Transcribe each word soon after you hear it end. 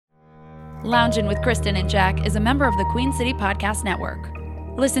Loungin' with Kristen and Jack is a member of the Queen City Podcast Network.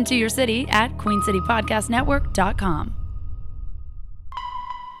 Listen to your city at queencitypodcastnetwork.com.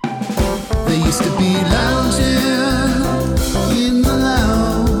 They used to be lounging in the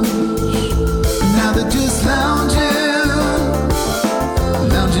lounge. Now they're just lounging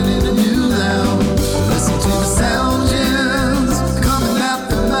in a new lounge. Listen to the sound jams coming out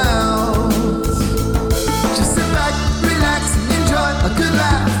their mouths. Just sit back, relax, and enjoy a good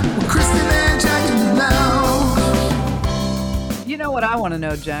laugh with Kristen and Jack in the lounge. You know what I want to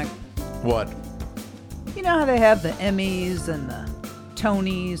know, Jack? What? You know how they have the Emmys and the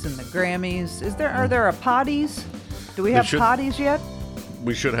Tonys and the Grammys? Are there a Poddies? Do we have Poddies yet?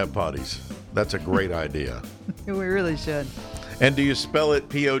 We should have Poddies. That's a great idea. We really should. And do you spell it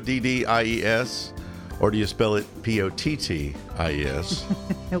Poddies, or do you spell it Potties?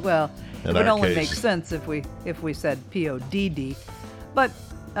 Well, In it would our only case. make sense if we said Podd. But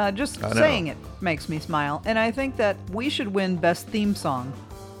just saying it makes me smile. And I think that we should win Best Theme Song.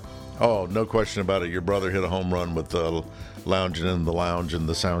 Oh, no question about it. Your brother hit a home run with lounging in the lounge and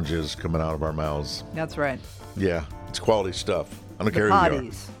the sound jizz coming out of our mouths. That's right. Yeah, it's quality stuff. I don't The care who you are.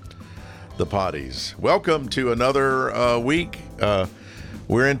 Poddies. The Poddies. Welcome to another week.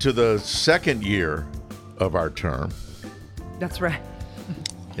 We're into the second year of our term. That's right.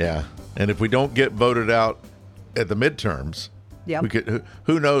 Yeah, and if we don't get voted out at the midterms, Yep. we could.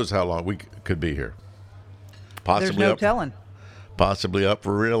 Who knows how long we could be here? There's no telling. Possibly up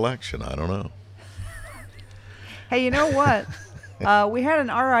for re-election. I don't know. Hey, you know what? We had an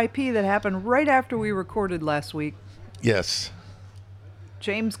RIP that happened right after we recorded last week. Yes,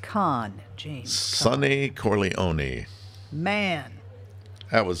 James Caan. Sonny Corleone. Man.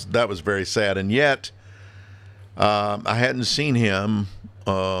 That was very sad, and yet I hadn't seen him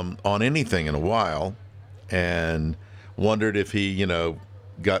on anything in a while, and wondered if he,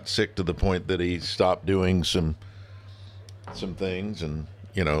 got sick to the point that he stopped doing some things. And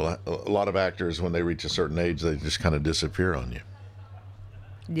a lot of actors, when they reach a certain age, they just kind of disappear on you.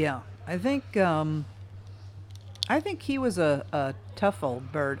 Yeah, I think he was a tough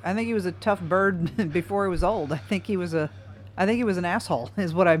old bird. I think he was a tough bird before he was old. I think he was an asshole,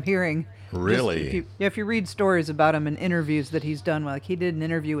 is what I'm hearing. Really? If you read stories about him in interviews that he's done, like he did an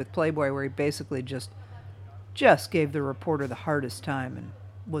interview with Playboy where he basically just gave the reporter the hardest time and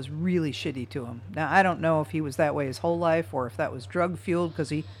was really shitty to him. Now, I don't know if he was that way his whole life or if that was drug-fueled, because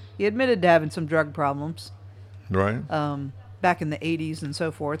he admitted to having some drug problems. Right. Back in the 80s and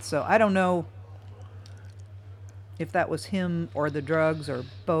so forth. So I don't know if that was him or the drugs or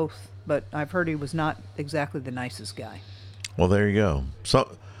both, but I've heard he was not exactly the nicest guy. Well, there you go.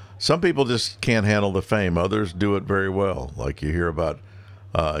 Some people just can't handle the fame. Others do it very well. Like you hear about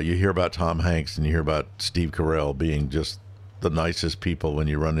Tom Hanks and you hear about Steve Carell being just the nicest people. When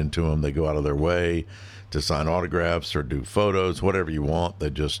you run into them, they go out of their way to sign autographs or do photos, whatever you want. They're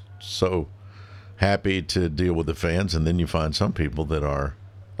just so happy to deal with the fans. And then you find some people that are,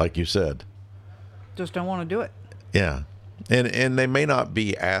 like you said, just don't want to do it. Yeah. And they may not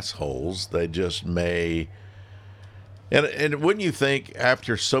be assholes. They just may. And wouldn't you think,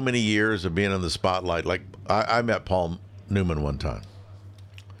 after so many years of being in the spotlight, like I met Paul Newman one time,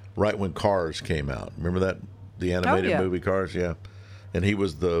 right when Cars came out. Remember that? The animated movie Cars? Yeah. And he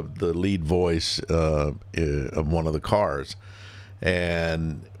was the lead voice of one of the Cars.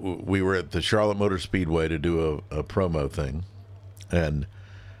 And we were at the Charlotte Motor Speedway to do a promo thing. And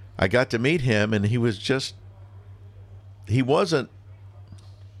I got to meet him, and he wasn't,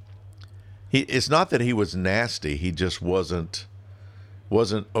 it's not that he was nasty. He just wasn't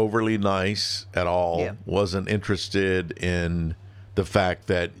overly nice at all. Yeah. Wasn't interested in the fact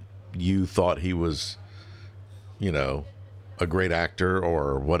that you thought he was, a great actor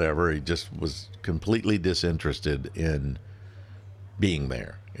or whatever. He just was completely disinterested in being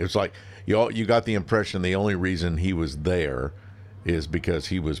there. It was like you got the impression the only reason he was there is because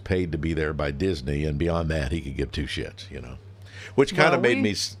he was paid to be there by Disney, and beyond that, he could give two shits, Which kind of made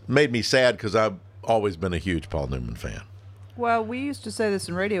me sad, because I've always been a huge Paul Newman fan. Well, we used to say this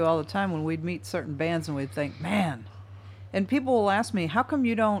in radio all the time when we'd meet certain bands and we'd think, man. And people will ask me, how come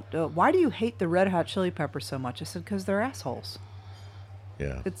you don't, why do you hate the Red Hot Chili Peppers so much? I said, because they're assholes.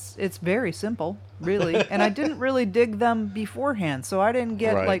 Yeah. It's very simple, really. And I didn't really dig them beforehand, so I didn't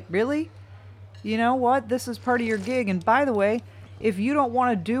get like, really? You know what? This is part of your gig. And by the way, if you don't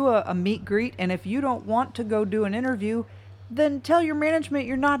want to do a meet greet, and if you don't want to go do an interview, then tell your management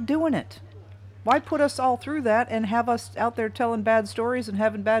you're not doing it. Why put us all through that and have us out there telling bad stories and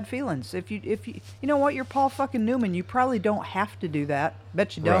having bad feelings? If you know what, you're Paul fucking Newman. You probably don't have to do that.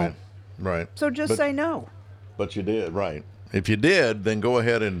 Bet you don't. Right. So just say no. But you did, right. If you did, then go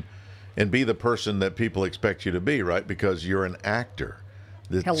ahead and and be the person that people expect you to be, right? Because you're an actor.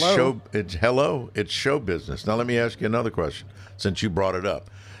 It's show business. Now let me ask you another question, since you brought it up.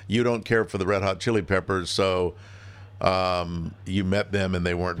 You don't care for the Red Hot Chili Peppers, so you met them and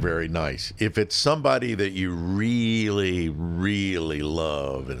they weren't very nice. If it's somebody that you really, really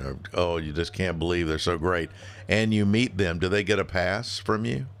love and you just can't believe they're so great, and you meet them, do they get a pass from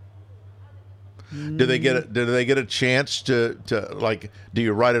you? Do they get a chance to like? Do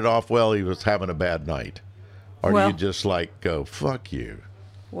you write it off? Well, he was having a bad night, or do you just like go fuck you?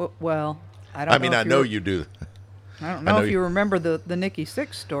 Well, I don't. I know you do. I don't know if you remember the Nikki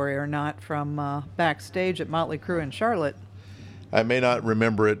Sixx story or not from backstage at Motley Crue in Charlotte. I may not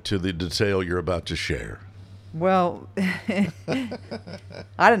remember it to the detail you're about to share. Well, I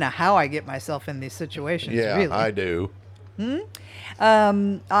don't know how I get myself in these situations. Yeah, really. I do.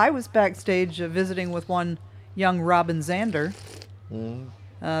 I was backstage visiting with one young Robin Zander.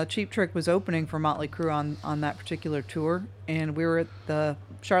 Cheap Trick was opening for Motley Crue on that particular tour, and we were at the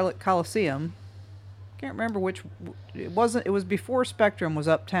Charlotte Coliseum. Can't remember which. It was before Spectrum was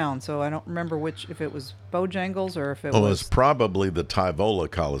uptown, so I don't remember if it was Bojangles or if it was. It was probably the Tyvola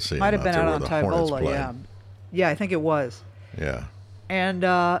Coliseum. Might have been out on Hornets Tyvola, played. yeah. Yeah, I think it was. Yeah. And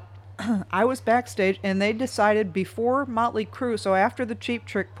I was backstage, and they decided before Motley Crue, so after the Cheap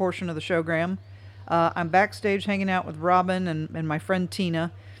Trick portion of the showgram, I'm backstage hanging out with Robin and my friend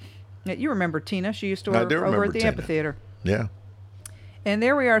Tina. You remember Tina? She used to work over at the Tina. amphitheater. Yeah. And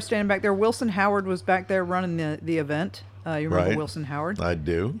there we are standing back there. Wilson Howard was back there running the event. You remember Wilson Howard? I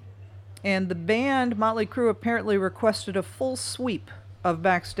do. And the band, Motley Crue, apparently requested a full sweep of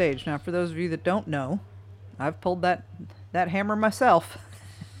backstage. Now, for those of you that don't know, I've pulled that hammer myself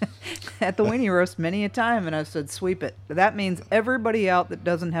at the Weenie Roast many a time, and I've said, sweep it. That means everybody out that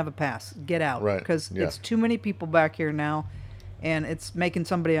doesn't have a pass, get out. Right. Because it's too many people back here now, and it's making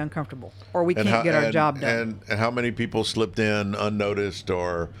somebody uncomfortable, or we can't get our job done. And how many people slipped in unnoticed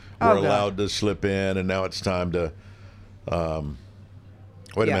or were allowed to slip in, and now it's time to...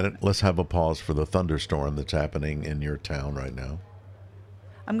 wait a minute. Let's have a pause for the thunderstorm that's happening in your town right now.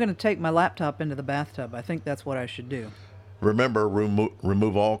 I'm going to take my laptop into the bathtub. I think that's what I should do. Remember,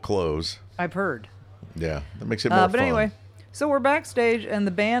 remove all clothes. I've heard. Yeah, that makes it more fun. But anyway, so we're backstage, and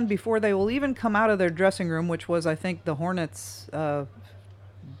the band, before they will even come out of their dressing room, which was, I think, the Hornets'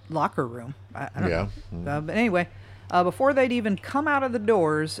 locker room. I don't know. But anyway, before they'd even come out of the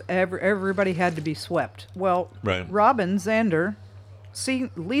doors, everybody had to be swept. Well, Robin Zander,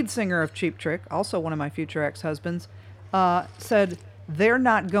 lead singer of Cheap Trick, also one of my future ex-husbands, said, they're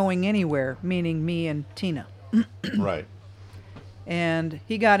not going anywhere, meaning me and Tina. Right. And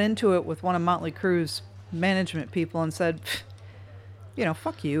he got into it with one of Motley Crue's management people and said,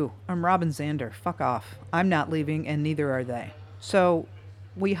 fuck you. I'm Robin Zander. Fuck off. I'm not leaving, and neither are they. So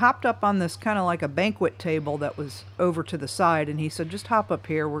we hopped up on this kind of like a banquet table that was over to the side, and he said, just hop up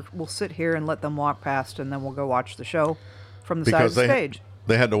here. We'll sit here and let them walk past, and then we'll go watch the show from the side of the stage.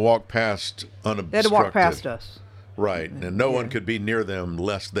 They had to walk past unobstructed. They had to walk past us. Right, and no one could be near them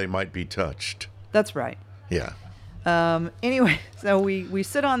lest they might be touched. That's right. Yeah. Anyway, so we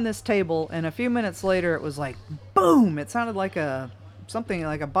sit on this table, and a few minutes later it was like, boom! It sounded like something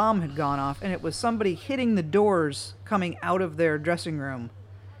like a bomb had gone off, and it was somebody hitting the doors coming out of their dressing room.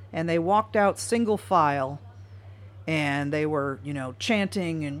 And they walked out single file, and they were,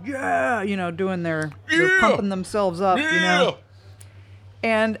 chanting and, doing they're pumping themselves up,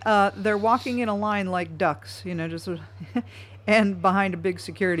 And they're walking in a line like ducks, just and behind a big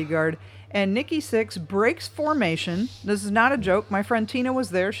security guard. And Nikki Sixx breaks formation. This is not a joke. My friend Tina was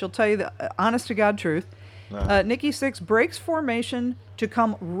there. She'll tell you the honest-to-God truth. Nikki Sixx breaks formation to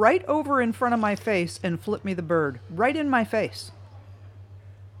come right over in front of my face and flip me the bird. Right in my face.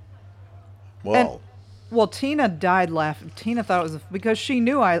 Wow. Well, Tina died laughing. Tina thought it was because she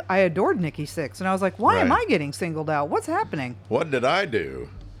knew I adored Nikki Sixx. And I was like, why am I getting singled out? What's happening? What did I do?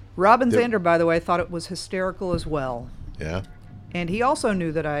 Robin Zander, by the way, thought it was hysterical as well. Yeah. And he also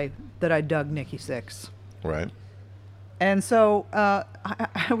knew that I dug Nikki Sixx. Right. And so I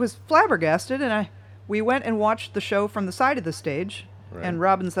was flabbergasted, and we went and watched the show from the side of the stage. Right. And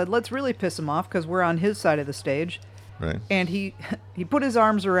Robin said, let's really piss him off because we're on his side of the stage. Right. And he put his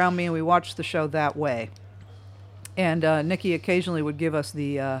arms around me, and we watched the show that way. And Nikki occasionally would give us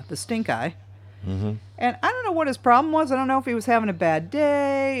the stink eye. Mm-hmm. And I don't know what his problem was. I don't know if he was having a bad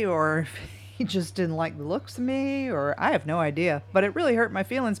day or if he just didn't like the looks of me, or I have no idea. But it really hurt my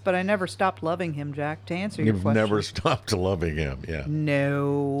feelings, but I never stopped loving him, Jack, to answer your question. You've never stopped loving him, yeah.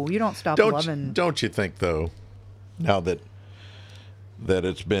 No, you don't stop loving. Don't you think, though, now that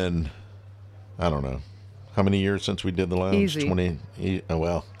it's been, I don't know, How many years since we did the lounge? Easy. 20.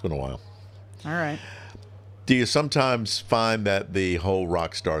 Well, it's been a while. All right. Do you sometimes find that the whole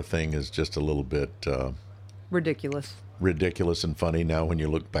rock star thing is just a little bit Ridiculous. ridiculous and funny now when you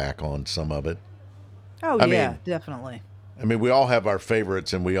look back on some of it? Oh, I yeah, mean- definitely. I mean, we all have our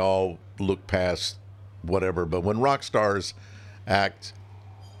favorites and we all look past whatever, but when rock stars act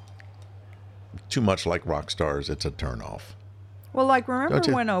too much like rock stars, it's a turnoff. Well, like, remember Don't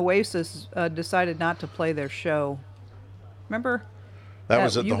you? when Oasis decided not to play their show? Remember? That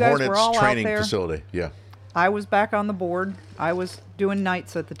was at you the guys were Hornets all out training there. facility. Yeah. I was back on the board. I was doing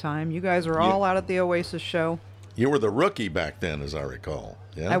nights at the time. You guys were all out at the Oasis show. You were the rookie back then, as I recall.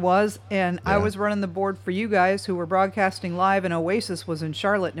 Yeah. I was, and I Yeah. was running the board for you guys who were broadcasting live, and Oasis was in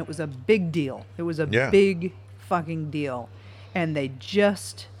Charlotte, and it was a big deal. It was a Yeah. big fucking deal. And they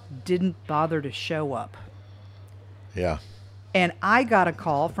just didn't bother to show up. Yeah. And I got a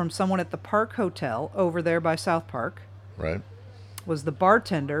call from someone at the Park Hotel over there by South Park, Right. was the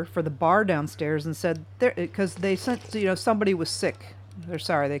bartender for the bar downstairs, and said, because they sent, somebody was sick. They're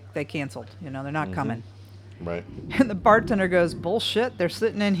sorry, they canceled. They're not coming. Right. And the bartender goes, bullshit, they're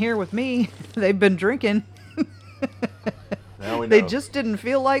sitting in here with me. They've been drinking. Now we know. They just didn't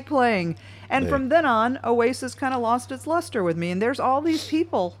feel like playing. And They- from then on, Oasis kind of lost its luster with me. And there's all these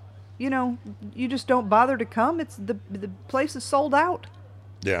people, you just don't bother to come. It's the place is sold out.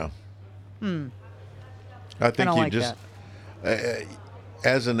 Yeah. I I think don't you like just, that.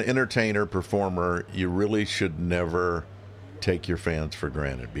 as an entertainer, performer, you really should never take your fans for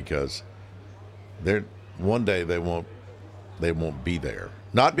granted because one day they won't be there.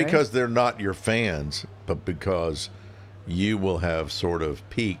 Not because they're not your fans, but because you will have sort of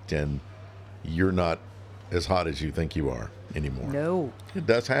peaked and you're not as hot as you think you are anymore. No. It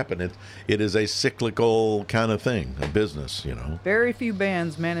does happen. It is a cyclical kind of thing, a business, Very few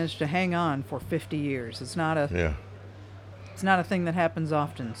bands manage to hang on for 50 years. It's not a Yeah. it's not a thing that happens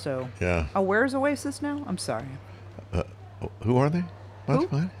often. So Yeah. Oh, where's Oasis now? I'm sorry. Who are they? Who?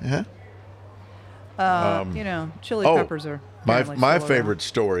 What? Yeah. Chili Peppers are apparently my still around. favorite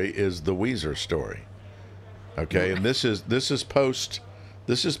story is the Weezer story. Okay, and this is post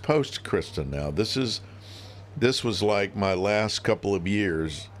Kristen now. This was like my last couple of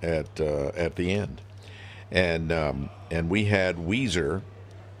years at the end, and we had Weezer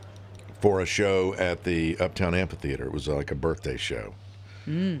for a show at the Uptown Amphitheater. It was like a birthday show.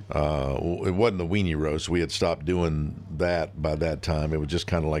 It wasn't the Weenie Roast. We had stopped doing that by that time. It was just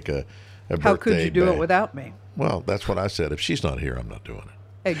kind of like a birthday. How could you do it bang. without me? Well, that's what I said. If she's not here, I'm not doing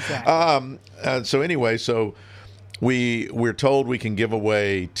it. Exactly. So anyway, we're told we can give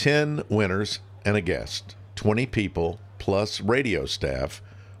away 10 winners and a guest, 20 people plus radio staff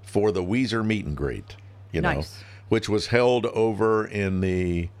for the Weezer meet and greet, Nice. which was held over in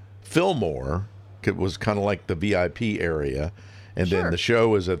the Fillmore. It was kind of like the VIP area. And Sure. then the show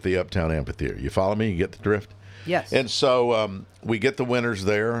was at the Uptown Amphitheater. You follow me? You get the drift? Yes. And so we get the winners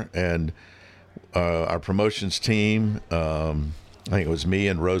there, and our promotions team, I think it was me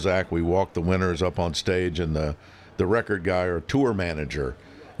and Rozak, we walked the winners up on stage, and the record guy or tour manager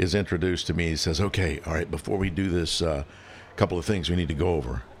is introduced to me. He says, okay, all right, before we do this, couple of things we need to go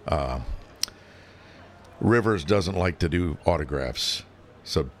over. Rivers doesn't like to do autographs,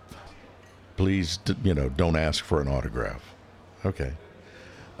 so please, don't ask for an autograph. Okay.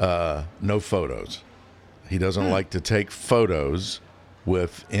 No photos. He doesn't like to take photos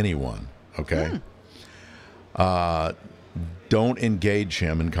with anyone. Okay. Don't engage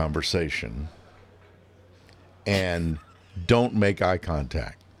him in conversation, and don't make eye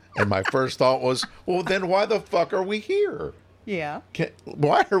contact. And my first thought was, well, then why the fuck are we here? yeah.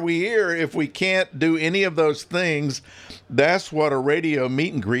 Why are we here if we can't do any of those things? That's what a radio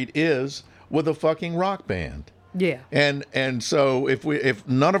meet and greet is with a fucking rock band. Yeah. And so if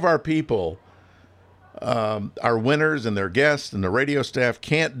none of our people, our winners and their guests and the radio staff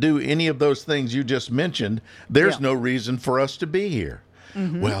can't do any of those things you just mentioned, there's no reason for us to be here.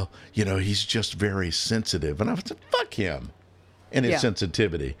 Well, he's just very sensitive. And I said, fuck him and his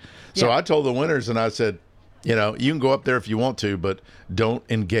sensitivity. So Yeah. I told the winners and I said, you can go up there if you want to, but don't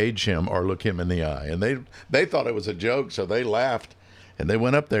engage him or look him in the eye. And they thought it was a joke, so they laughed. And they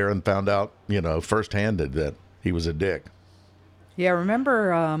went up there and found out, first-handed that he was a dick. Yeah,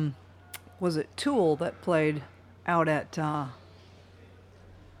 remember, was it Tool that played out at, I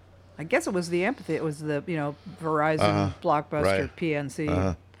guess it was the amphitheater. It was the, Verizon Blockbuster right.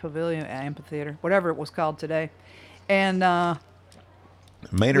 PNC Pavilion Amphitheater, whatever it was called today. And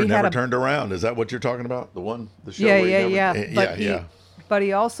Maynard we had never a- turned around. Is that what you're talking about? The show? yeah, where he yeah, never- yeah. But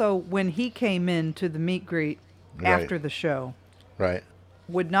he also, when he came in to the meet greet Right. after the show, Right.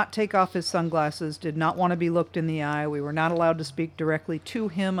 would not take off his sunglasses, did not want to be looked in the eye. We were not allowed to speak directly to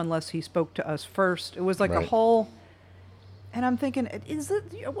him unless he spoke to us first. It was like a Right. whole... And I'm thinking, is it...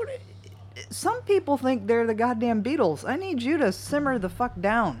 Some people think they're the goddamn Beatles. I need you to simmer the fuck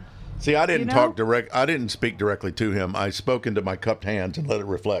down. See, I didn't You know? I didn't speak directly to him. I spoke into my cupped hands and let it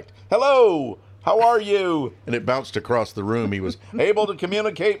reflect. Hello, how are you? And it bounced across the room. He was able to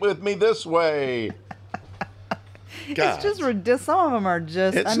communicate with me this way. God. It's just ridiculous. Some of them are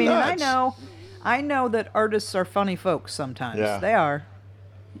just... It's I mean, nuts. and I know that artists are funny folks sometimes. Yeah. They are.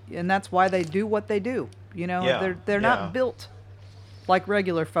 And that's why they do what they do. You know, Yeah, they're yeah. not built like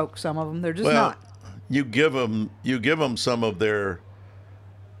regular folk, some of them. They're just Well, not. you give them some of their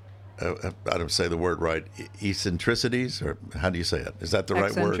I don't say the word right, eccentricities, or how do you say it? Is that the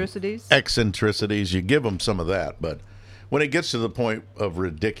right word? Eccentricities? Eccentricities. You give them some of that, but when it gets to the point of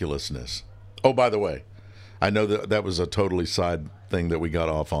ridiculousness. Oh, by the way, I know that was a totally side thing that we got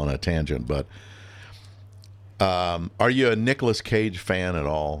off on a tangent, but are you a Nicolas Cage fan at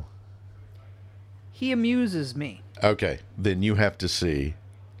all? He amuses me. Okay, then you have to see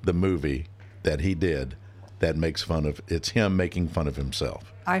the movie that he did that makes fun of, it's him making fun of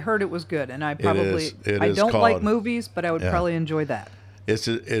himself. I heard it was good, and I probably... it I is don't like called- movies, but I would Yeah. probably enjoy that. It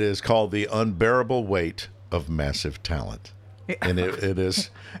is called The Unbearable Weight of Massive Talent. And it is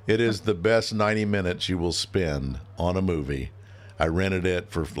the best 90 minutes you will spend on a movie. I rented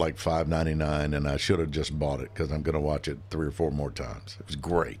it for like $5.99, and I should have just bought it because I'm going to watch it 3 or 4 more times. It was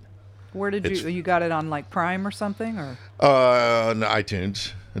great. Where did you got it on, like, Prime or something? Or On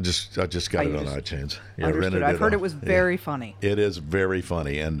iTunes. I just got it on just- iTunes. Yeah, Understood. rented I've heard on- it was very funny. It is very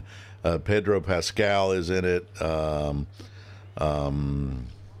funny, and Pedro Pascal is in it.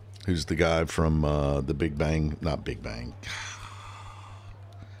 Who's the guy from the Big Bang? Not Big Bang.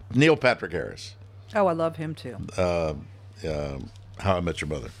 Neil Patrick Harris. Oh, I love him, too. How I Met Your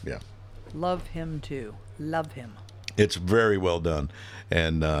Mother. Yeah, Love him, too. Love him. it's very well done,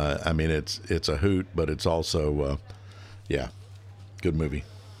 and I mean it's a hoot, but it's also good movie.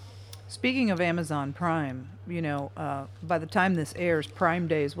 Speaking of Amazon Prime, you know, by the time this airs, Prime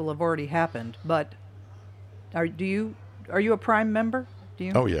Days will have already happened. But are you a Prime member? Do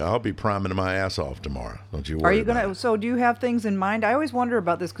you? Oh yeah, I'll be priming my ass off tomorrow. Don't you worry. Are you about gonna? it. So do you have things in mind? I always wonder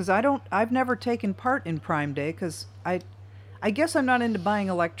about this because I've never taken part in Prime Day because I guess I'm not into buying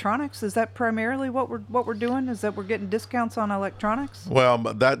electronics. Is that primarily what we're doing? Is that we're getting discounts on electronics? Well,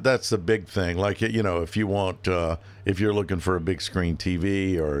 that's the big thing. Like, you know, if you want, if you're looking for a big screen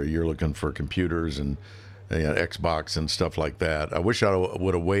TV or you're looking for computers and Xbox and stuff like that, I wish I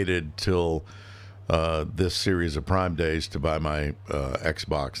would have waited till this series of Prime Days to buy my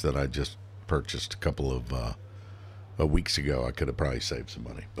Xbox that I just purchased a couple of weeks ago. I could have probably saved some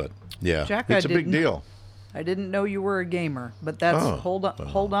money, but yeah, Jack, it's I a big didn't- deal. I didn't know you were a gamer, but that's Oh,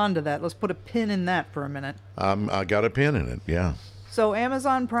 hold on to that. Let's put a pin in that for a minute. I got a pin in it. Yeah. So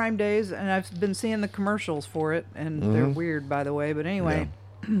Amazon Prime Days, and I've been seeing the commercials for it, and they're weird, by the way. But anyway,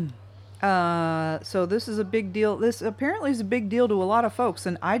 so this is a big deal. This apparently is a big deal to a lot of folks,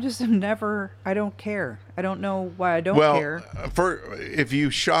 and I just am never. I don't care. I don't know why I don't care. If you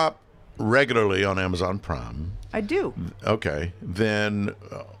shop regularly on Amazon Prime, I do. okay, then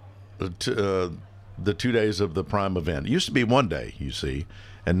the 2 days of the Prime event. It used to be 1 day, you see,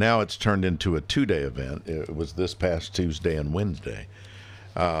 and now it's turned into a 2-day event. It was this past Tuesday and Wednesday.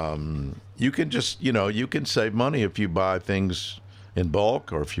 You can just, you can save money if you buy things in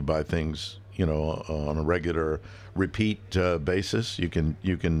bulk or if you buy things, on a regular repeat basis. You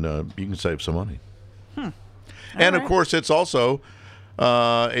can save some money. And of right. course, it's also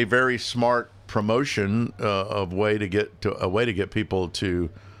a very smart promotion of way to get people to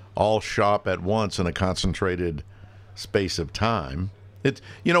all shop at once in a concentrated space of time. It's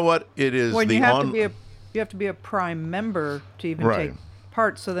It is Well, the you have to be a Prime member to even Right. take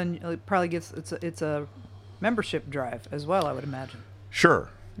part. So then it probably it's a membership drive as well, I would imagine. Sure.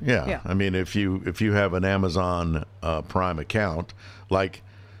 Yeah. Yeah. I mean, if you have an Amazon Prime account, like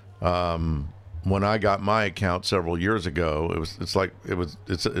when I got my account several years ago,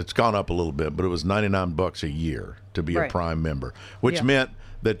 it's gone up a little bit, but it was $99 a year to be a Right. Prime member, which Yeah. meant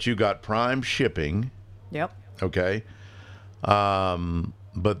that you got Prime shipping. Yep. Okay.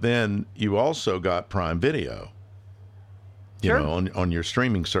 But then you also got Prime Video. Sure. On your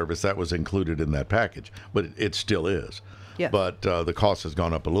streaming service, that was included in that package, but it still is. Yes. But the cost has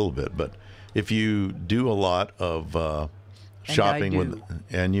gone up a little bit. But if you do a lot of shopping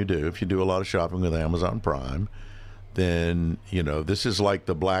if you do a lot of shopping with Amazon Prime, then this is like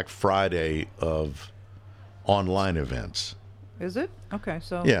the Black Friday of online events. Is it? Okay,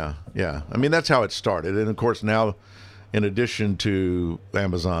 so Yeah. I mean, that's how it started, and of course now in addition to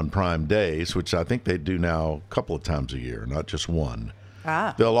Amazon Prime Days, which I think they do now a couple of times a year, not just one.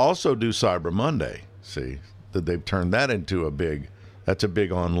 They'll also do Cyber Monday. See, that they've turned that into that's a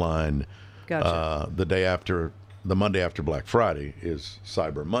big online. Gotcha. The Monday after Black Friday is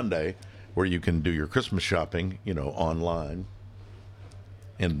Cyber Monday, where you can do your Christmas shopping, online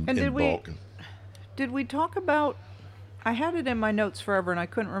in bulk. Did we talk about? I had it in my notes forever, and I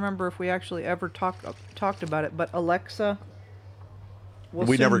couldn't remember if we actually ever talked about it. But Alexa,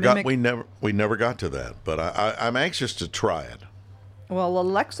 we never got to that. But I'm anxious to try it. Well,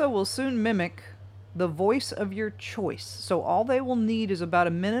 Alexa will soon mimic the voice of your choice. So all they will need is about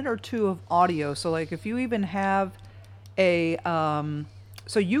a minute or two of audio. So like if you even have a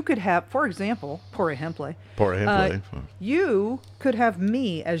so you could have, for example, por ejemplo, you could have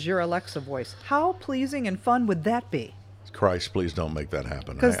me as your Alexa voice. How pleasing and fun would that be? Christ, please don't make that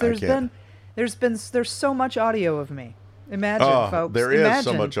happen. Because there's so much audio of me. Imagine, folks. There is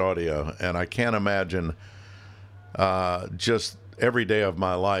so much audio, and I can't imagine just every day of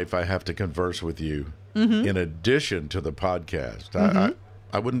my life I have to converse with you in addition to the podcast.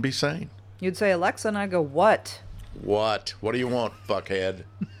 I wouldn't be sane. You'd say Alexa, and I'd go, what? What do you want, fuckhead?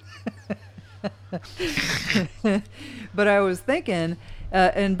 But I was thinking,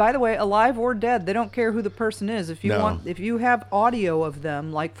 and by the way, alive or dead, they don't care who the person is. If you have audio of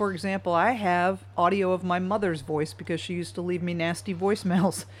them, like for example, I have audio of my mother's voice because she used to leave me nasty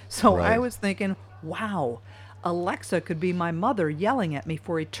voicemails. So I was thinking, wow, Alexa could be my mother yelling at me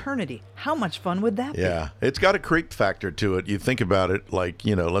for eternity. How much fun would that be? Yeah, it's got a creep factor to it. You think about it, like,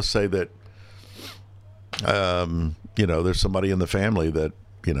 let's say that, there's somebody in the family that,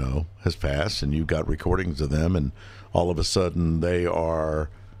 has passed, and you've got recordings of them, and all of a sudden they are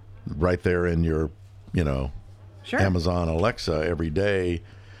right there in your, Amazon Alexa every day.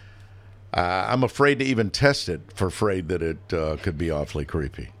 I'm afraid to even test it, for afraid that it could be awfully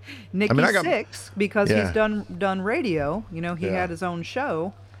creepy. Nikki Sixx, because he's done radio, he had his own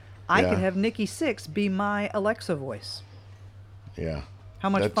show. I could have Nikki Sixx be my Alexa voice. Yeah. How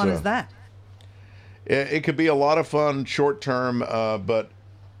much fun is that? It could be a lot of fun short term, but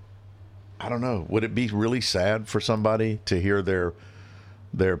I don't know. Would it be really sad for somebody to hear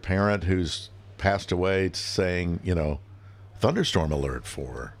their parent who's passed away saying, thunderstorm alert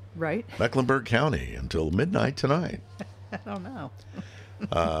for Mecklenburg County until midnight tonight? I don't know.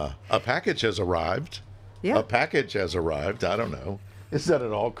 A package has arrived. Yeah. A package has arrived. I don't know. Is that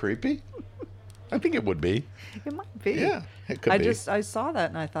at all creepy? I think it would be. It might be. Yeah, it could be. I saw that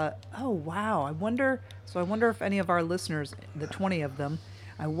and I thought, oh wow. I wonder if any of our listeners, the 20 of them,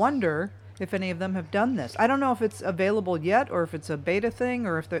 I wonder if any of them have done this. I don't know if it's available yet, or if it's a beta thing,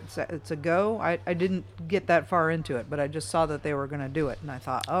 or if it's a go. I didn't get that far into it, but I just saw that they were going to do it, and I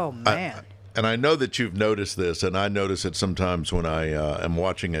thought, oh man. And I know that you've noticed this, and I notice it sometimes when I am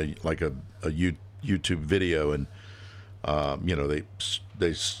watching a YouTube video, and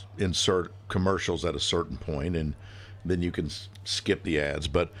they insert commercials at a certain point, and then you can skip the ads.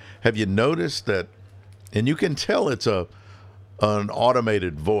 But have you noticed that? And you can tell it's an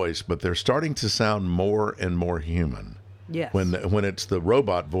automated voice, but they're starting to sound more and more human. Yes. When it's the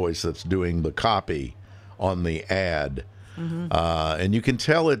robot voice that's doing the copy on the ad, and you can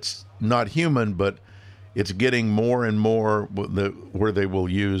tell it's not human, but it's getting more and more where they will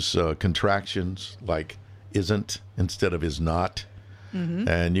use contractions like "isn't" instead of "is not,"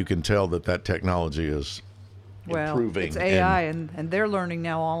 and you can tell that technology is improving. It's AI, and they're learning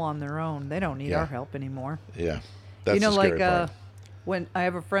now all on their own. They don't need our help anymore. Yeah, that's the scary part. When I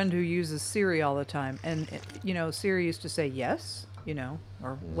have a friend who uses Siri all the time, and Siri used to say yes,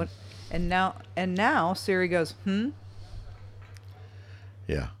 or what, and now Siri goes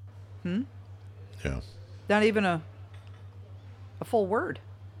Yeah. Yeah. Not even a full word.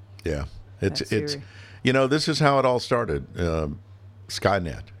 Yeah. It's this is how it all started.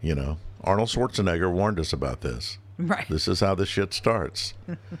 Skynet, Arnold Schwarzenegger warned us about this. Right. This is how this shit starts.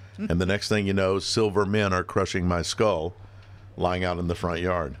 And the next thing you know, silver men are crushing my skull lying out in the front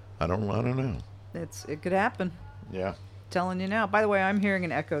yard. I don't know. It could happen. Yeah. Telling you now. By the way, I'm hearing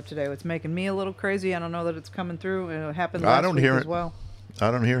an echo today. It's making me a little crazy. I don't know that it's coming through. It happened last week as well. I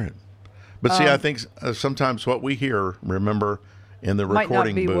don't hear it. But see, I think sometimes what we hear, remember, in the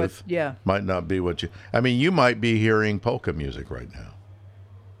recording booth, might not be what you... I mean, you might be hearing polka music right now.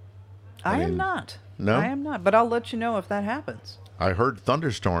 I am not. No? I am not. But I'll let you know if that happens. I heard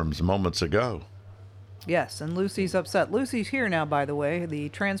thunderstorms moments ago. Yes, and Lucy's upset. Lucy's here now, by the way. The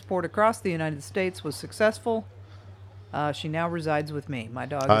transport across the United States was successful. She now resides with me. My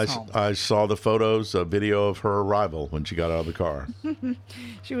dog is home. I saw the photos, a video of her arrival when she got out of the car.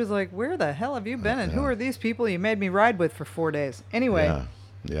 She was like, where the hell have you been? And who are these people you made me ride with for 4 days? Anyway,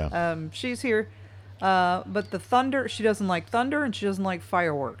 she's here. But the thunder, she doesn't like thunder and she doesn't like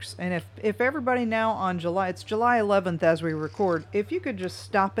fireworks. And if everybody now on it's July 11th as we record, if you could just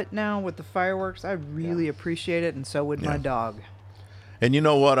stop it now with the fireworks, I'd really appreciate it. And so would my dog. And you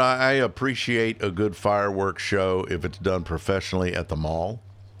know what? I appreciate a good fireworks show if it's done professionally at the mall.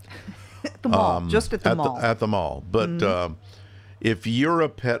 At the mall, just at the mall. At the mall. But if you're a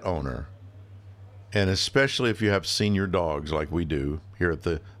pet owner, and especially if you have senior dogs like we do here at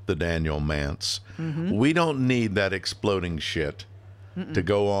the Daniel Mance, we don't need that exploding shit to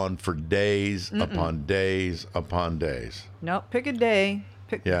go on for days upon days upon days. No, pick a day.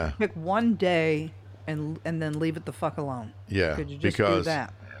 Pick one day. And then leave it the fuck alone. Yeah, Could you just because do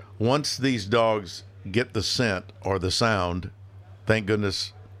that? Once these dogs get the scent or the sound, thank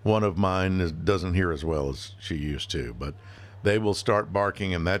goodness one of mine doesn't hear as well as she used to, but they will start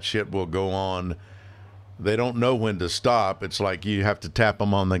barking and that shit will go on. They don't know when to stop. It's like you have to tap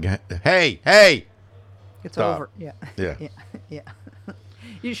them on the hey. It's stop. over. Yeah. Yeah.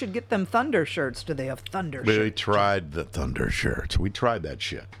 You should get them thunder shirts. Do they have thunder shirts? We tried the thunder shirts. We tried that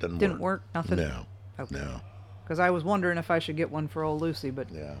shit. Didn't work. Nothing. No. Okay. No. Because I was wondering if I should get one for old Lucy, but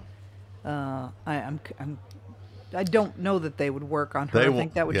I don't know that they would work on her. I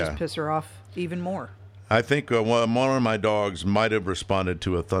think that would just piss her off even more. I think one of my dogs might have responded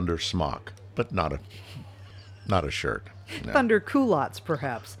to a thunder smock, but not a shirt. No. Thunder culottes,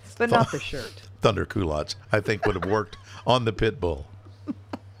 perhaps, but not the shirt. Thunder culottes, I think, would have worked on the pit bull.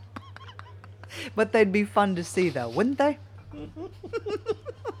 But they'd be fun to see, though, wouldn't they?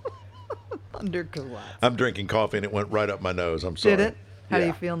 Thunder culottes. I'm drinking coffee and it went right up my nose. I'm sorry. Did it? How do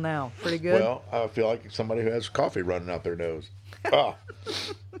you feel now? Pretty good? Well, I feel like somebody who has coffee running out their nose.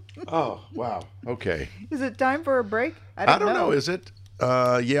 Oh, wow. Okay. Is it time for a break? I don't know. Is it?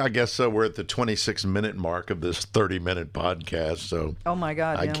 Yeah, I guess so. We're at the 26-minute mark of this 30-minute podcast. So. Oh my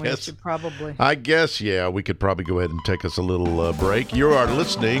God! We should probably. I guess we could probably go ahead and take us a little break. You are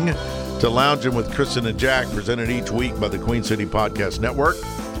listening to Lounging with Kristen and Jack, presented each week by the Queen City Podcast Network.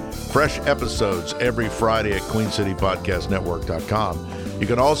 Fresh episodes every Friday at QueenCityPodcastNetwork.com. You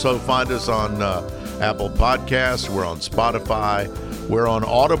can also find us on Apple Podcasts. We're on Spotify. We're on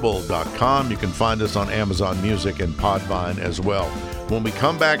Audible.com. You can find us on Amazon Music and Podvine as well. When we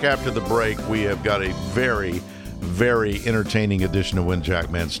come back after the break, we have got a very, very entertaining edition of When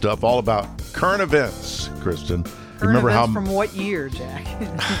Jackman Stuff, all about current events, Kristen. Current events from what year, Jack?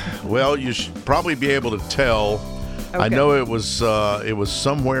 Well, you should probably be able to tell. Okay. I know it was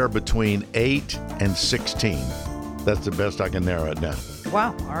somewhere between 8 and 16. That's the best I can narrow it down.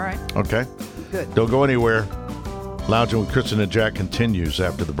 Wow. All right. Okay. Good. Don't go anywhere. Lounging with Kristen and Jack continues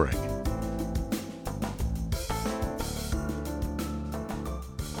after the break.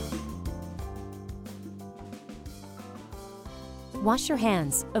 Wash your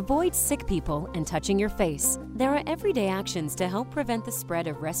hands, avoid sick people, and touching your face. There are everyday actions to help prevent the spread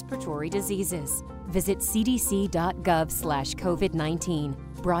of respiratory diseases. Visit cdc.gov/COVID-19.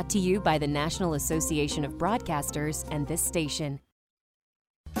 Brought to you by the National Association of Broadcasters and this station.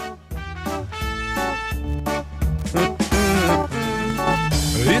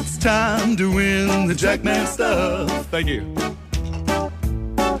 It's time to win the Jackman stuff. Thank you.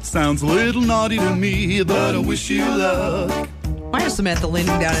 Sounds a little naughty to me, but I wish you luck. Why is Samantha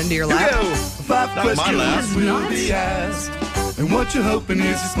leaning down into your lap? Here we go. 5 questions will be asked. And what you're hoping is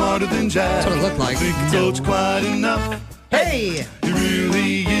you're smarter than Jack. That's what it looked like. I think I told you quite enough. Hey! It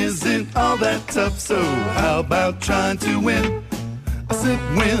really isn't all that tough, so how about trying to win? I said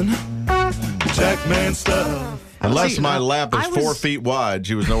win. Jackman stuff. Unless my lap is 4 feet wide,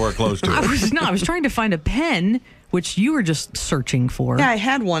 she was nowhere close to it. I was trying to find a pen, which you were just searching for. Yeah, I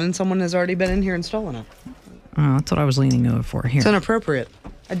had one, and someone has already been in here and stolen it. Oh, that's what I was leaning over for here. It's inappropriate.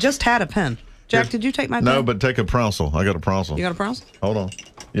 I just had a pen. Jack, did you take my pen? No, but take a pencil. I got a pencil. You got a pencil? Hold on.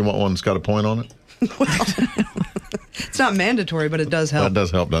 You want one that's got a point on it? Well, it's not mandatory, but it does help. That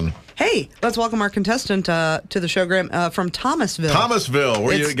does help, doesn't it? Hey, let's welcome our contestant to the show, Graham, from Thomasville. Thomasville,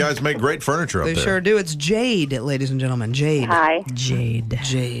 where you guys make great furniture up there. They sure do. It's Jade, ladies and gentlemen. Jade. Hi.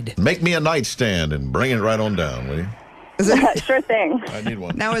 Jade. Make me a nightstand and bring it right on down, will you? Sure thing. I need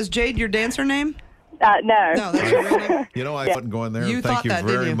one. Now, is Jade your dancer name? No. No, that's your real name? You know, I couldn't go in there. You Thank thought you that,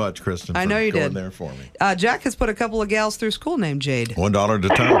 very didn't you? much, Kristen, I know you for going did. there for me. Jack has put a couple of gals through school named Jade. $1 at a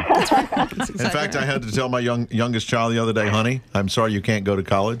time. That's exactly In fact, right. I had to tell my youngest child the other day, honey, I'm sorry you can't go to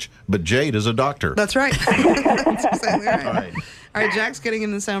college, but Jade is a doctor. That's right. That's exactly right. All right. All right, Jack's getting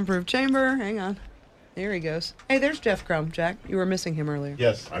in the soundproof chamber. Hang on. There he goes. Hey, there's Jeff Crumb, Jack. You were missing him earlier.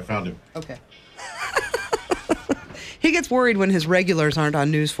 Yes, I found him. Okay. He gets worried when his regulars aren't on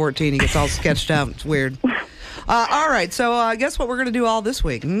News 14. He gets all sketched out. It's weird. All right, so guess what we're going to do all this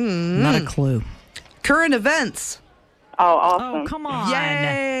week? Not a clue. Current events. Oh, awesome. Oh, come on.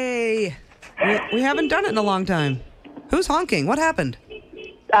 Yay! We haven't done it in a long time. Who's honking? What happened?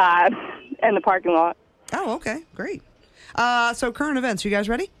 In the parking lot. Oh, okay. Great. So current events. You guys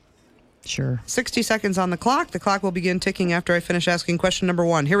ready? Sure. 60 seconds on the clock. The clock will begin ticking after I finish asking question number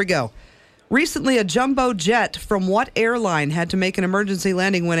 1. Here we go. Recently, a jumbo jet from what airline had to make an emergency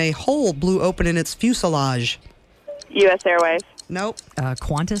landing when a hole blew open in its fuselage? U.S. Airways. Nope.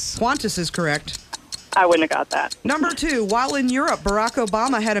 Qantas? Qantas is correct. I wouldn't have got that. Number 2, while in Europe, Barack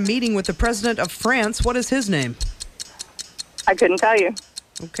Obama had a meeting with the president of France. What is his name? I couldn't tell you.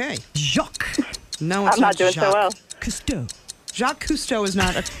 Okay. Jacques No, it's I'm not doing Jacques. so well. Cousteau. Jacques Cousteau is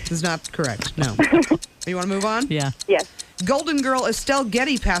not correct. No. You want to move on? Yeah. Yes. Golden Girl Estelle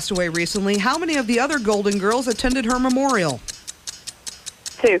Getty passed away recently. How many of the other Golden Girls attended her memorial?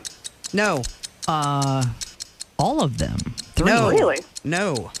 2. No. All of them. 3. No. Really?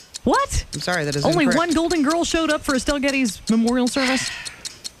 No. What? I'm sorry, that is Only incorrect. one Golden Girl showed up for Estelle Getty's memorial service?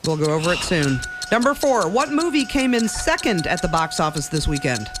 We'll go over it soon. Number 4, what movie came in second at the box office this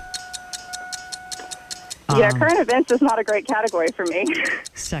weekend? Yeah, current events is not a great category for me.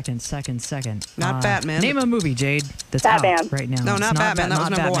 Second. Not Batman. Name a movie, Jade, that's Batman. out right now. No, It's not Batman. That was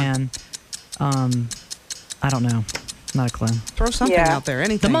not number Batman. I don't know. Not a clue. Throw something Yeah. out there.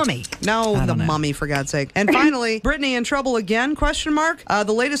 Anything. The Mummy. No, I The don't know. Mummy, for God's sake. And finally, Brittany in trouble again, question mark.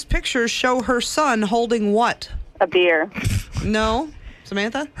 The latest pictures show her son holding what? A beer. No.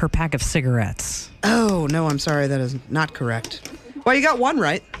 Samantha? Her pack of cigarettes. Oh, no, I'm sorry. That is not correct. Well, you got one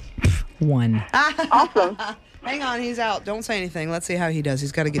right. 1. Awesome. Hang on, he's out. Don't say anything. Let's see how he does.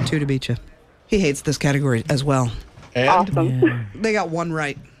 He's got to get 2 to beat you. He hates this category as well. And Awesome. Yeah. They got 1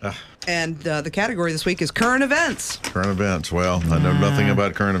 right. And the category this week is current events. current events. Well, I know nothing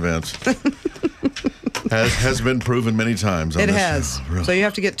about current events. has been proven many times on It this has. show, really. So you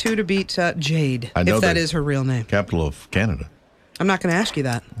have to get 2 to beat Jade, I know if that the is her real name. Capital of Canada. I'm not going to ask you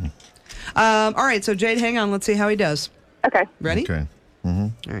that. All right, so Jade, hang on. Let's see how he does. Okay. Ready? Okay.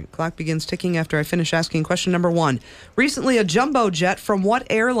 All right, clock begins ticking after I finish asking question number 1. Recently, a jumbo jet from what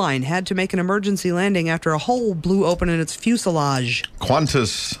airline had to make an emergency landing after a hole blew open in its fuselage?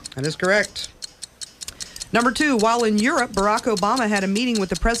 Qantas. That is correct. Number 2, while in Europe, Barack Obama had a meeting with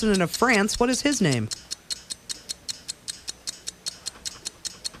the president of France. What is his name?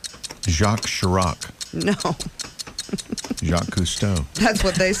 Jacques Chirac. No, Jacques Cousteau. that's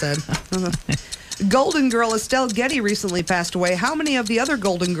what they said. Golden Girl Estelle Getty recently passed away. How many of the other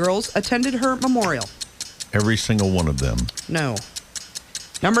Golden Girls attended her memorial? Every single one of them. No.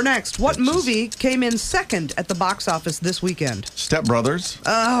 Number next, what movie came in second at the box office this weekend? Step Brothers.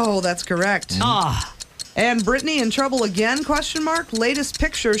 Oh, that's correct. Ah. And Brittany in trouble again, question mark? Latest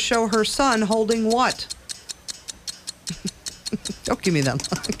pictures show her son holding what? Don't give me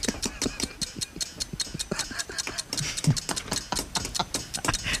that look.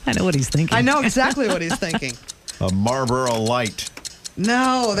 I know what he's thinking. I know exactly what he's thinking. A Marlboro Light.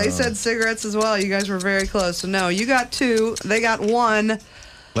 No, they said cigarettes as well. You guys were very close. So no, you got 2. They got 1.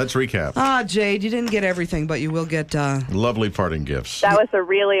 Let's recap. Jade, you didn't get everything, but you will get... Lovely parting gifts. That was a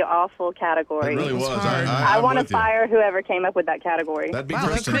really awful category. It really was. hard. I I'm want to with you. fire whoever came up with that category. That'd be Wow,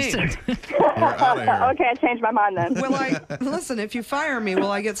 that's Kristen. me. You're out of here. Okay, I changed my mind then. Will I... Listen, if you fire me,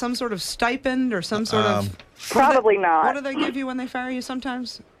 will I get some sort of stipend or some sort of... Probably What not. do they give you when they fire you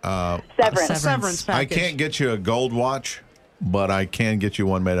sometimes? Severance. A severance I package. can't get you a gold watch, but I can get you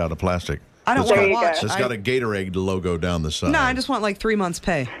one made out of plastic. I don't It's want There to you go. watch. It's got a Gatorade logo down the side. No, I just want like 3 months'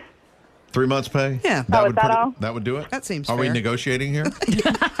 pay. 3 months pay? Yeah. Oh, is that all? That would do it? That seems Are we fair. negotiating here? All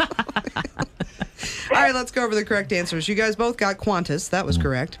right, let's go over the correct answers. You guys both got Qantas. That was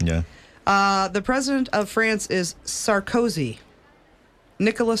correct. Yeah. The president of France is Sarkozy.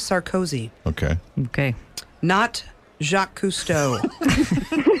 Nicolas Sarkozy. Okay. Okay. Not Jacques Cousteau.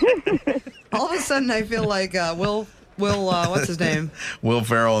 All of a sudden, I feel like Will, what's his name? Will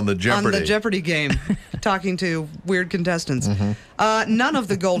Ferrell on the Jeopardy. On the Jeopardy game, talking to weird contestants. None of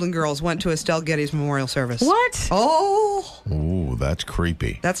the Golden Girls went to Estelle Getty's memorial service. What? Oh, Ooh, that's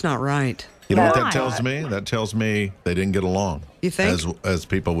creepy. that's not right. You know what Why? that tells me? That tells me they didn't get along. You think? As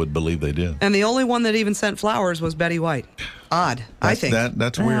people would believe they did. And the only one that even sent flowers was Betty White. Odd, I think.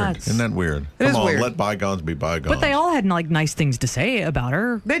 That's weird. That's- Isn't that weird? It is Come on, weird. let bygones be bygones. But they all had like nice things to say about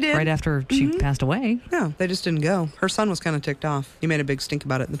her. They did. Right after she passed away. No, they just didn't go. Her son was kind of ticked off. He made a big stink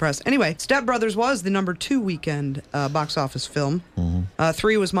about it in the press. Anyway, Step Brothers was the number 2 weekend box office film.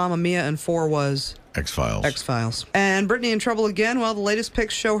 3 was Mamma Mia, and 4 was X-Files. X-Files. And Brittany in trouble again. Well, the latest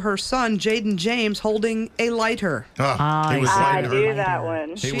pics show her son, Jaden James, holding a lighter. He was I lighting her. do that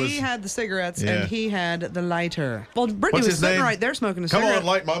one. She had the cigarettes, Yeah. and he had the lighter. Well, Brittany What's was his sitting name? right there smoking a Come cigarette. on,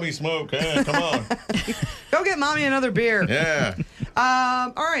 light mommy smoke. Yeah, come on. Go get mommy another beer. Yeah.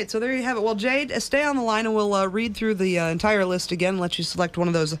 All right, so there you have it. Well, Jade, stay on the line, and we'll read through the entire list again and let you select one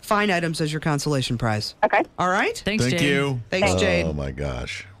of those fine items as your consolation prize. Okay. All right? Thanks, Thank Jade. you. Thanks, Jade. Oh, my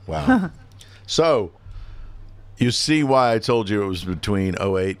gosh. Wow. So, you see why I told you it was between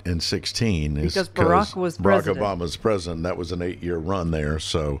 08 and 16. is Because Barack was Barack president. Obama's president. That was an 8-year run there.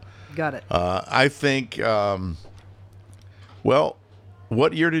 So, Got it. I think, well,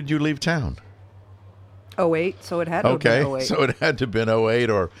 what year did you leave town? 08, so it had to have been Okay, 08. so it had to have been 08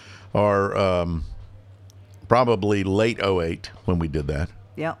 or probably late 08 when we did that.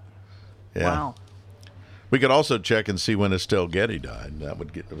 Yeah. Yeah. Wow. We could also check and see when Estelle Getty died. That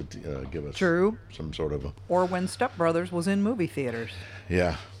would give us True. some sort of a... Or when Step Brothers was in movie theaters.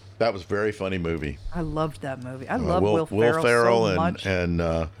 Yeah, that was a very funny movie. I loved that movie. I love Will Ferrell Ferrell so and, much.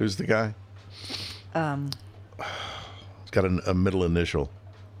 and who's the guy? It's got a middle initial.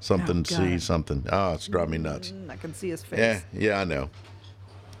 Something Oh, C God. something. Oh, it's driving me nuts. I can see his face. Yeah, I know.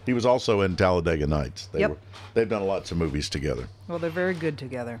 He was also in Talladega Nights. Yep. They've done lots of movies together. Well, they're very good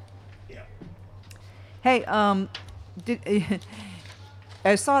together. Yeah. Hey,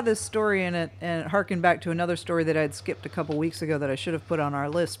 I saw this story in it, and it harkened back to another story that I'd skipped a couple weeks ago that I should have put on our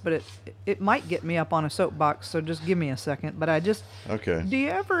list, but it might get me up on a soapbox, so just give me a second. But Okay. do you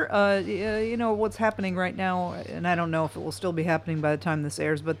ever, you know, what's happening right now, and I don't know if it will still be happening by the time this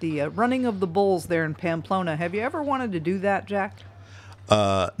airs, but the running of the bulls there in Pamplona, have you ever wanted to do that, Jack?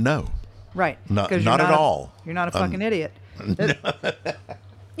 No. Right. Not 'Cause you're at a- all. You're not a fucking idiot.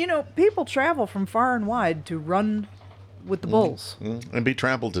 You know, people travel from far and wide to run with the bulls. And be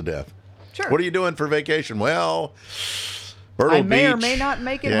trampled to death. Sure. What are you doing for vacation? Well, Myrtle I Beach. may or may not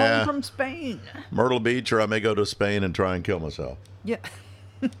make it Yeah. home from Spain. Myrtle Beach, or I may go to Spain and try and kill myself. Yeah.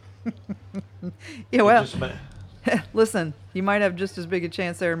 Yeah, well, listen, you might have just as big a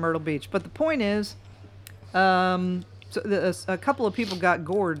chance there in Myrtle Beach. But the point is, a couple of people got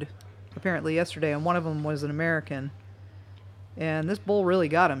gored, apparently, yesterday, and one of them was an American. And this bull really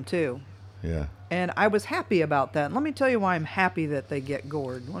got him, too. Yeah. And I was happy about that. And let me tell you why I'm happy that they get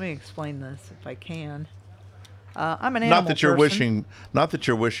gored. Let me explain this, if I can. I'm an animal Not that you're person.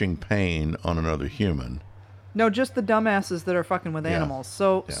 wishing pain on another human. No, just the dumbasses that are fucking with Yeah. animals.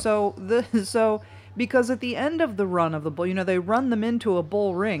 So, Yeah. so because at the end of the run of the bull, you know, they run them into a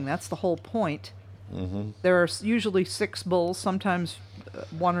bull ring. That's the whole point. Mm-hmm. There are usually 6 bulls, sometimes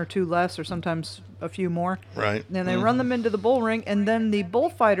 1 or 2 less, or sometimes a few more. Right. And they run them into the bull ring, and then the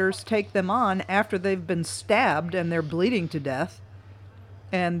bullfighters take them on after they've been stabbed and they're bleeding to death.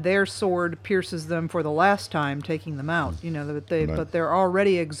 And their sword pierces them for the last time, taking them out. You know, but they're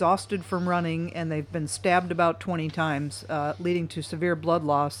already exhausted from running, and they've been stabbed about 20 times, leading to severe blood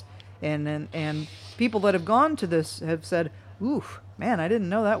loss. And people that have gone to this have said, "Oof, man, I didn't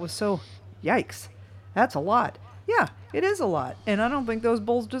know that was so. Yikes, that's a lot." Yeah, it is a lot, and I don't think those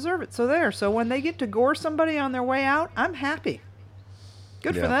bulls deserve it. So there. So when they get to gore somebody on their way out, I'm happy.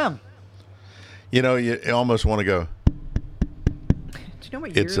 Good for Yeah. them. You know, you almost want to go, Do you know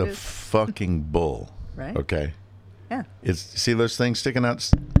what year it's it a is? fucking bull. Right. Okay. Yeah. See those things sticking out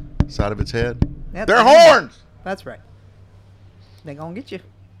side of its head? That's They're right. horns! That's right. They gonna get you.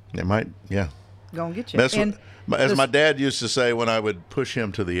 They might, yeah. Gonna get you. That's And as this- my dad used to say when I would push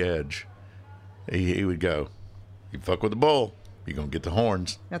him to the edge, he would go, "You fuck with the bull, you're going to get the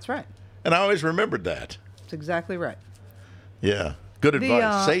horns." That's right. And I always remembered that. That's exactly right. Yeah. Good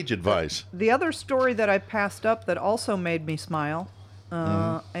advice. Sage advice. The other story that I passed up that also made me smile,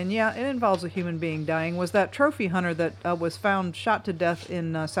 and yeah, it involves a human being dying, was that trophy hunter that was found shot to death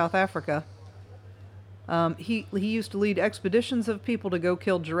in South Africa. He used to lead expeditions of people to go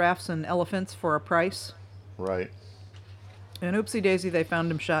kill giraffes and elephants for a price. Right. And oopsie daisy, they found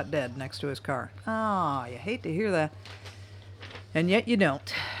him shot dead next to his car. Ah, you hate to hear that. And yet you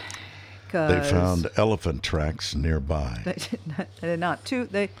don't. They found elephant tracks nearby. They did not.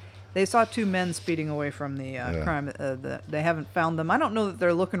 They saw 2 men speeding away from the crime. They haven't found them. I don't know that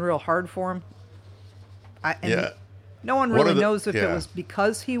they're looking real hard for him. No one really knows if it was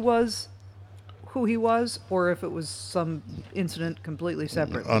because he was who he was, or if it was some incident completely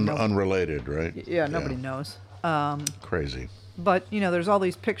separate. Unrelated, right? Yeah, nobody knows. Crazy. But, you know, there's all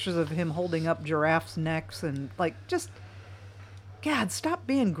these pictures of him holding up giraffes' necks and, like, just... God, stop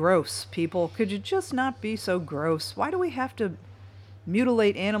being gross, people. Could you just not be so gross? Why do we have to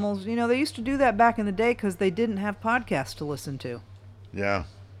mutilate animals? You know, they used to do that back in the day because they didn't have podcasts to listen to. Yeah.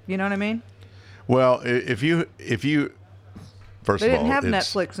 You know what I mean? Well, if you first They of all, didn't have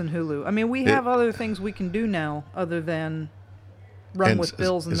it's- Netflix and Hulu. I mean, we have other things we can do now other than run with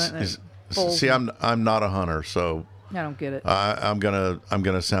bills and bowls. See, I'm not a hunter, so I don't get it. I'm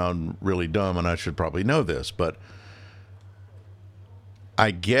gonna sound really dumb, and I should probably know this, but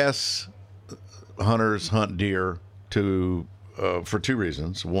I guess hunters hunt deer for two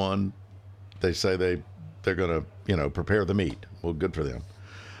reasons. One, they say they're gonna prepare the meat. Well, good for them.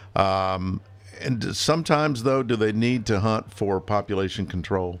 And sometimes though, do they need to hunt for population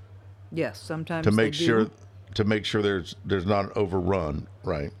control Yes, sometimes to make they do. sure there's not an overrun,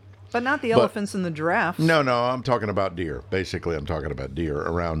 right? But not the elephants and the giraffes. No, I'm talking about deer. Basically, I'm talking about deer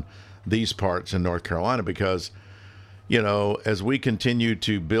around these parts in North Carolina because, as we continue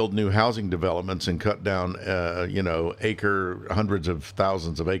to build new housing developments and cut down, hundreds of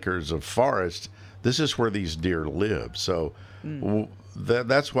thousands of acres of forest, this is where these deer live. So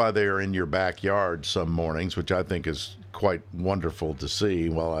that's why they are in your backyard some mornings, which I think is quite wonderful to see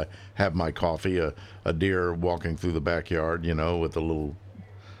while I have my coffee, a deer walking through the backyard, with a little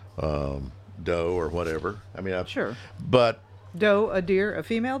doe or whatever. I mean, Sure. But Doe, a deer, a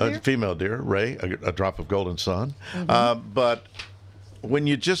female deer? a female deer, Ray, a drop of golden sun. Mm-hmm. But when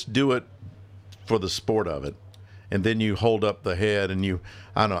you just do it for the sport of it, and then you hold up the head, and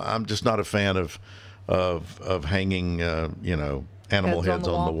I don't know, I'm just not a fan of hanging, animal heads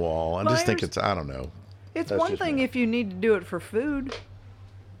on the wall. I Well, just think I don't know. It's That's one just thing me. if you need to do it for food,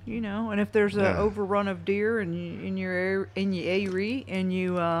 and if there's an Yeah. overrun of deer in your area and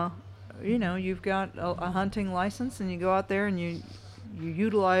you've got a hunting license and you go out there and you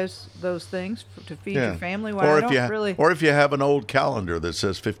utilize those things to feed your family. Well, Or if you have an old calendar that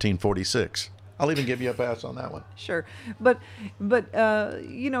says 1546. I'll even give you a pass on that one. Sure, but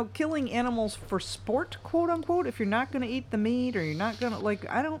killing animals for sport, quote unquote. If you're not going to eat the meat, or you're not going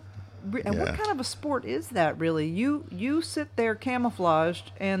to and what kind of a sport is that really? You sit there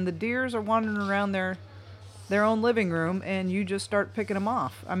camouflaged, and the deers are wandering around their own living room, and you just start picking them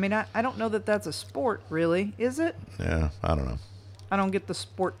off. I mean, I don't know that that's a sport, really, is it? Yeah, I don't know. I don't get the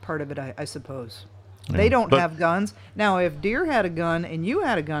sport part of it. I suppose. Yeah, They don't but- have guns. Now, if deer had a gun and you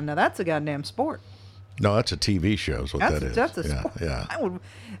had a gun, now that's a goddamn sport. No, that's a TV show is what that is. That's a yeah, sport. yeah.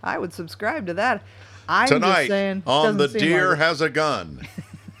 I would subscribe to that. I'm just Tonight saying, on The doesn't seem Deer like it. Has a Gun.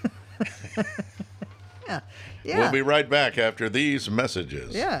 Yeah. We'll be right back after these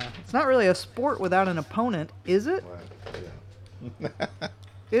messages. Yeah, it's not really a sport without an opponent, is it?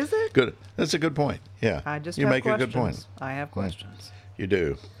 Is it? Good. That's a good point. Yeah. I just you have make questions. a good point. I have questions. You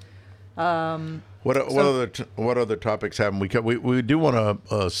do. What other topics haven't we do want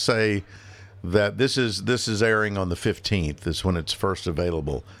to say that this is airing on the 15th. Is when it's first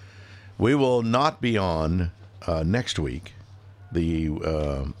available. We will not be on next week.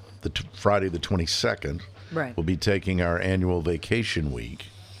 The Friday the 22nd. Right. We'll be taking our annual vacation week.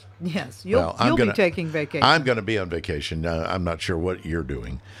 Yes, you'll be taking vacation. I'm going to be on vacation. I'm not sure what you're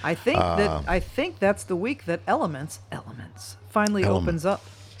doing. I think that's the week that Elements finally opens up.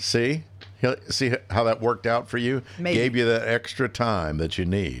 See how that worked out for you? Maybe. Gave you that extra time that you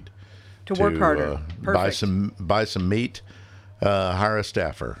need To work harder. buy Perfect. buy some meat, hire a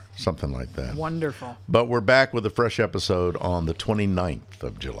staffer, something like that. Wonderful. But we're back with a fresh episode on the 29th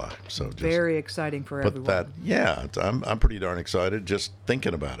of July. So just Very exciting for put everyone. that. Yeah, I'm pretty darn excited just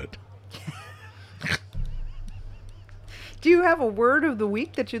thinking about it. Do you have a word of the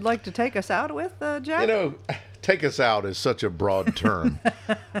week that you'd like to take us out with, Jack? Take us out is such a broad term.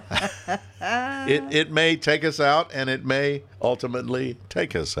 It may take us out, and it may ultimately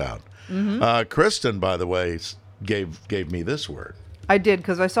take us out. Mm-hmm. Kristen, by the way, gave me this word. I did,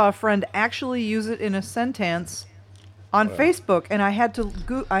 because I saw a friend actually use it in a sentence on Facebook, and I had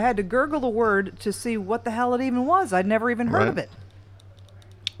to gurgle the word to see what the hell it even was. I'd never even heard of it.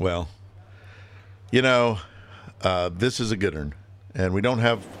 Well, this is a good one, and we don't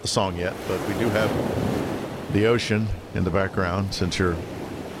have a song yet, but we do have the ocean in the background since you're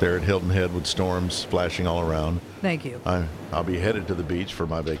there at Hilton Head with storms splashing all around. Thank you. I'll be headed to the beach for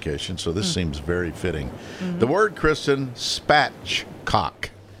my vacation, so this seems very fitting. The word, Kristen, spatchcock.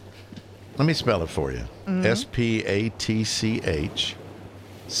 Let me spell it for you.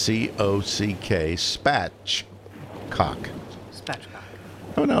 SPATCHCOCK, spatchcock. Spatchcock.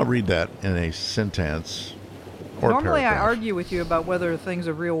 Oh, and I'll read that in a sentence or Normally I paragraph. argue with you about whether a thing's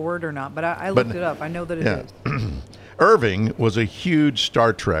a real word or not, but I looked it up. I know that it is. Irving was a huge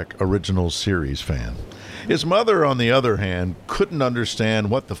Star Trek original series fan. His mother, on the other hand, couldn't understand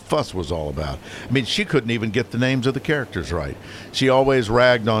what the fuss was all about. I mean, she couldn't even get the names of the characters right. She always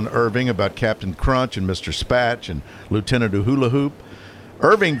ragged on Irving about Captain Crunch and Mr. Spatch and Lieutenant Hula Hoop.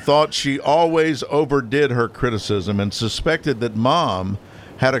 Irving thought she always overdid her criticism and suspected that Mom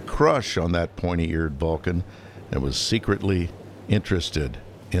had a crush on that pointy-eared Vulcan and was secretly interested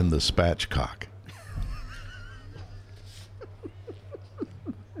in the spatchcock.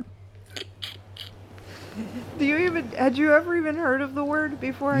 Had you ever even heard of the word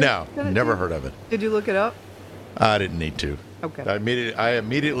before? No, never heard of it. Did you look it up? I didn't need to. Okay. I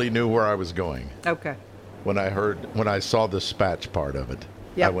immediately knew where I was going. Okay. When I saw the spatch part of it.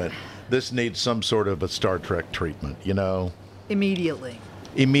 Yep. I went, this needs some sort of a Star Trek treatment, you know? Immediately,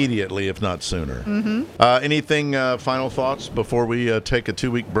 if not sooner. Mm-hmm. Anything final thoughts before we take a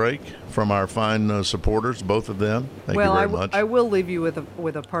 2-week break from our fine supporters, both of them? Thank you very much. I will leave you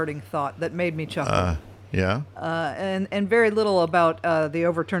with a parting thought that made me chuckle. Yeah. And very little about the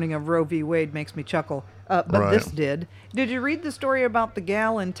overturning of Roe v. Wade makes me chuckle. But Right. this did. Did you read the story about the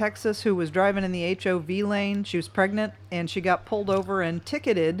gal in Texas who was driving in the HOV lane? She was pregnant, and she got pulled over and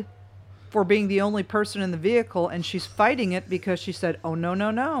ticketed for being the only person in the vehicle, and she's fighting it because she said, "Oh, no,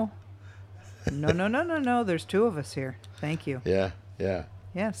 no, no. No, there's 2 of us here. Thank you." Yeah.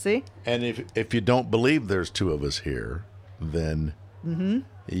 Yeah, see? And if you don't believe there's 2 of us here, then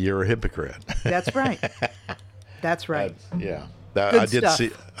you're a hypocrite. That's right. That's right. Yeah. Good stuff.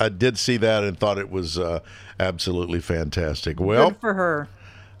 I did see that and thought it was absolutely fantastic. Well, Good for her.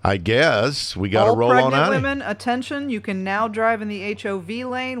 I guess we got to All roll on pregnant out. women, attention, you can now drive in the HOV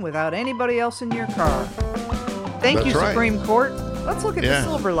lane without anybody else in your car. Thank you, That's right. Supreme Court. Let's look at the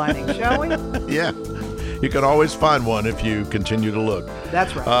silver lining, shall we? Yeah. You can always find one if you continue to look.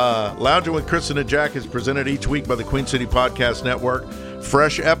 That's right. Lounging with Kristen and Jack is presented each week by the Queen City Podcast Network.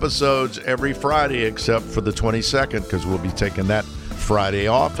 Fresh episodes every Friday except for the 22nd, because we'll be taking that Friday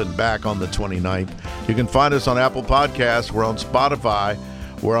off and back on the 29th. You can find us on Apple Podcasts. We're on Spotify.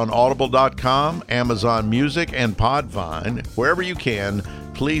 We're on Audible.com, Amazon Music, and Podvine. Wherever you can,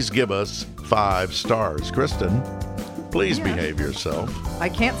 please give us 5 stars. Kristen, please behave yourself. I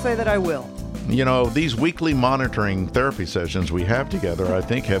can't say that I will. You know, these weekly monitoring therapy sessions we have together, I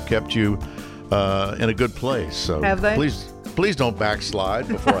think, have kept you in a good place. So Have they? Please don't backslide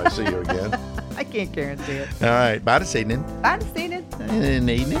before I see you again. I can't guarantee it. All right. Bye this evening. Bye this evening. In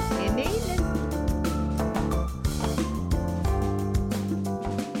the evening. In the evening.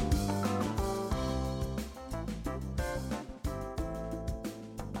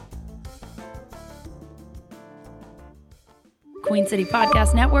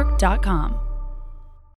 QueenCityPodcastNetwork.com.